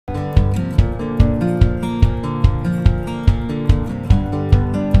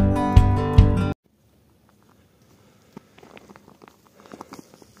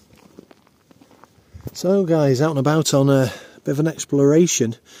So guys, out and about on a bit of an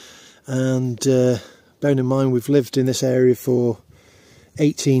exploration, and bearing in mind we've lived in this area for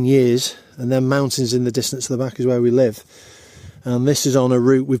 18 years, and then mountains in the distance to the back is where we live. And this is on a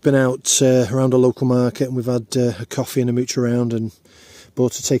route. We've been out around a local market, and we've had a coffee and a mooch around and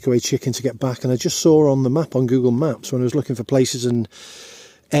bought a takeaway chicken to get back. And I just saw on the map on Google Maps, when I was looking for places and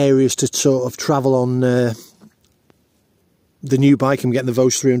areas to sort of travel on the new bike I'm getting, the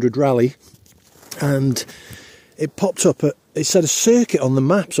Vosges 300 Rally, and it popped up it said a circuit on the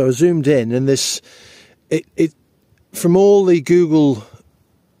map, so I zoomed in, and this it from all the Google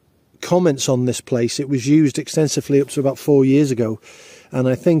comments on this place, it was used extensively up to about 4 years ago, and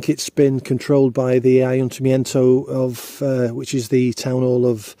I think it's been controlled by the Ayuntamiento of which is the town hall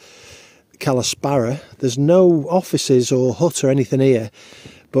of Calasparra. There's no offices or hut or anything here,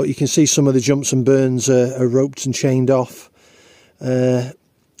 but you can see some of the jumps and burns are roped and chained off.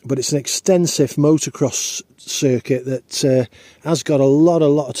 But it's an extensive motocross circuit that has got a lot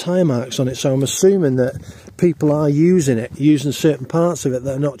of tire marks on it, so I'm assuming that people are using certain parts of it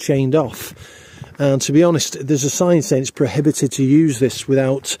that are not chained off. And to be honest, there's a sign saying it's prohibited to use this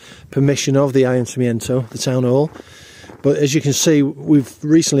without permission of the Ayuntamiento, the town hall. But as you can see, we've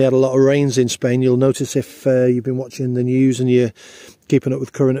recently had a lot of rains in Spain. You'll notice if you've been watching the news and you're keeping up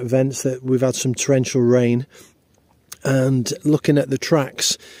with current events that we've had some torrential rain. And looking at the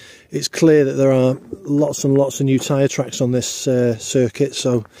tracks, it's clear that there are lots and lots of new tyre tracks on this circuit,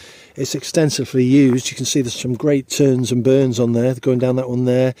 so it's extensively used. You can see there's some great turns and burns on there, going down that one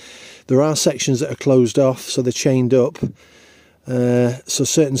there. There are sections that are closed off, so they're chained up. So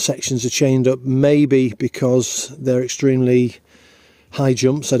certain sections are chained up, maybe because they're extremely high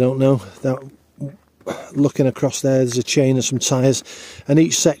jumps, I don't know. Looking across there's a chain and some tyres, and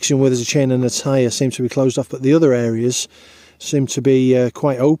each section where there's a chain and a tyre seems to be closed off, but the other areas seem to be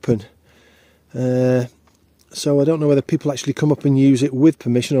quite open. So I don't know whether people actually come up and use it with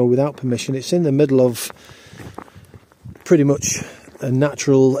permission or without permission. It's in the middle of pretty much a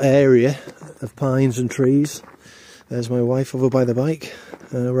natural area of pines and trees. There's my wife over by the bike.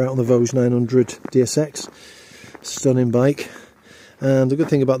 We're out on the Vosges 900 DSX. Stunning bike. And the good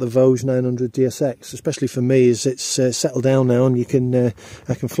thing about the Vosges 900 DSX, especially for me, is it's settled down now, and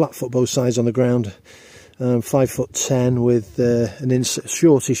I can flat foot both sides on the ground. 5'10" with an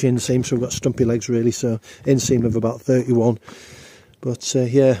shortish inseam, so we've got stumpy legs really, so inseam of about 31. But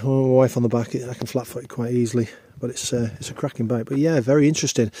yeah, with my wife on the back, I can flat foot it quite easily. But it's a cracking bike. But yeah, very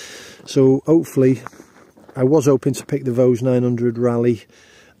interesting. So hopefully, I was hoping to pick the Vosges 900 Rally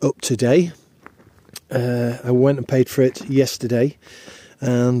up today. I went and paid for it yesterday,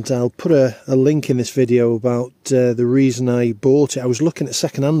 and I'll put a link in this video about the reason I bought it. I was looking at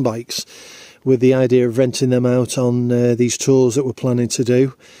second-hand bikes with the idea of renting them out on these tours that we're planning to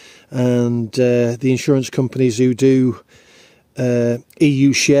do, and the insurance companies who do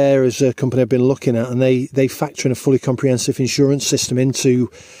EU Share is a company I've been looking at, and they factor in a fully comprehensive insurance system into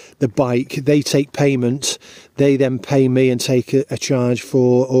the bike. They take payment, they then pay me and take a charge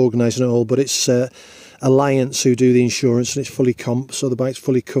for organising it all, but it's Alliance who do the insurance, and it's fully comp, so the bike's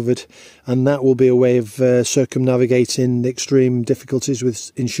fully covered, and that will be a way of circumnavigating the extreme difficulties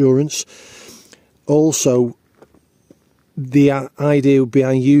with insurance. Also, the idea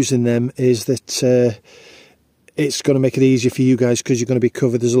behind using them is that it's going to make it easier for you guys, because you're going to be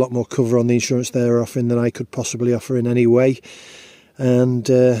covered. There's a lot more cover on the insurance they're offering than I could possibly offer in any way, and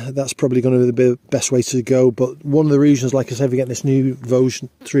that's probably going to be the best way to go. But one of the reasons, like I said, we get this new Vosges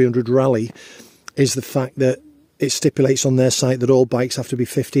 300 Rally is the fact that it stipulates on their site that all bikes have to be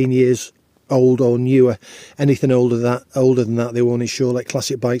 15 years old or newer. Anything older than that they won't insure. Like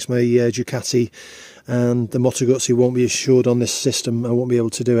classic bikes, my Ducati and the Moto Guzzi won't be insured on this system. I won't be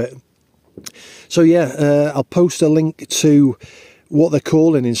able to do it. So yeah, I'll post a link to what they're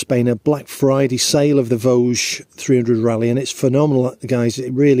calling in Spain a Black Friday sale of the Vosges 300 Rally, and it's phenomenal, guys.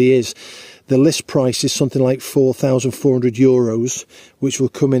 It really is. The list price is something like €4,400, which will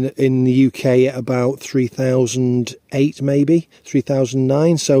come in the UK at about 3,008, maybe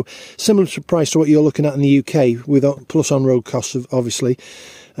 3,009. So similar price to what you're looking at in the UK, with plus on-road costs, obviously.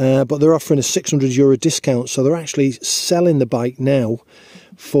 But they're offering a €600 discount, so they're actually selling the bike now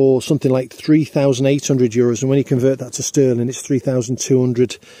for something like €3,800, and when you convert that to sterling, it's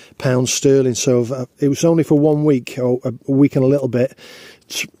 £3,200 sterling. So it was only for 1 week, or a week and a little bit,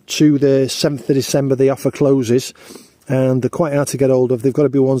 to the 7th of December the offer closes, and they're quite hard to get hold of. They've got to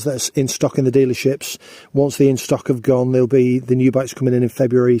be ones that's in stock in the dealerships. Once the in stock have gone, there'll be the new bikes coming in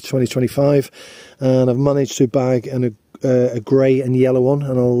February 2025, and I've managed to bag a grey and yellow one,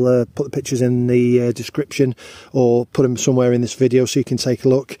 and I'll put the pictures in the description, or put them somewhere in this video so you can take a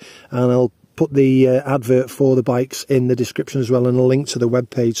look, and I'll put the advert for the bikes in the description as well, and a link to the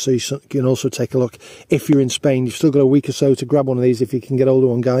webpage, so you can also take a look. If you're in Spain, you've still got a week or so to grab one of these if you can get hold of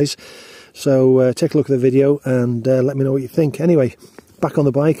one, guys. So take a look at the video and let me know what you think. Anyway, back on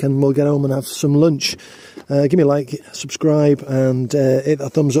the bike and we'll get home and have some lunch. Give me a like, subscribe, and hit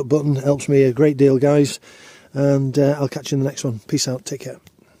that thumbs up button. Helps me a great deal, guys. And I'll catch you in the next one. Peace out. Take care.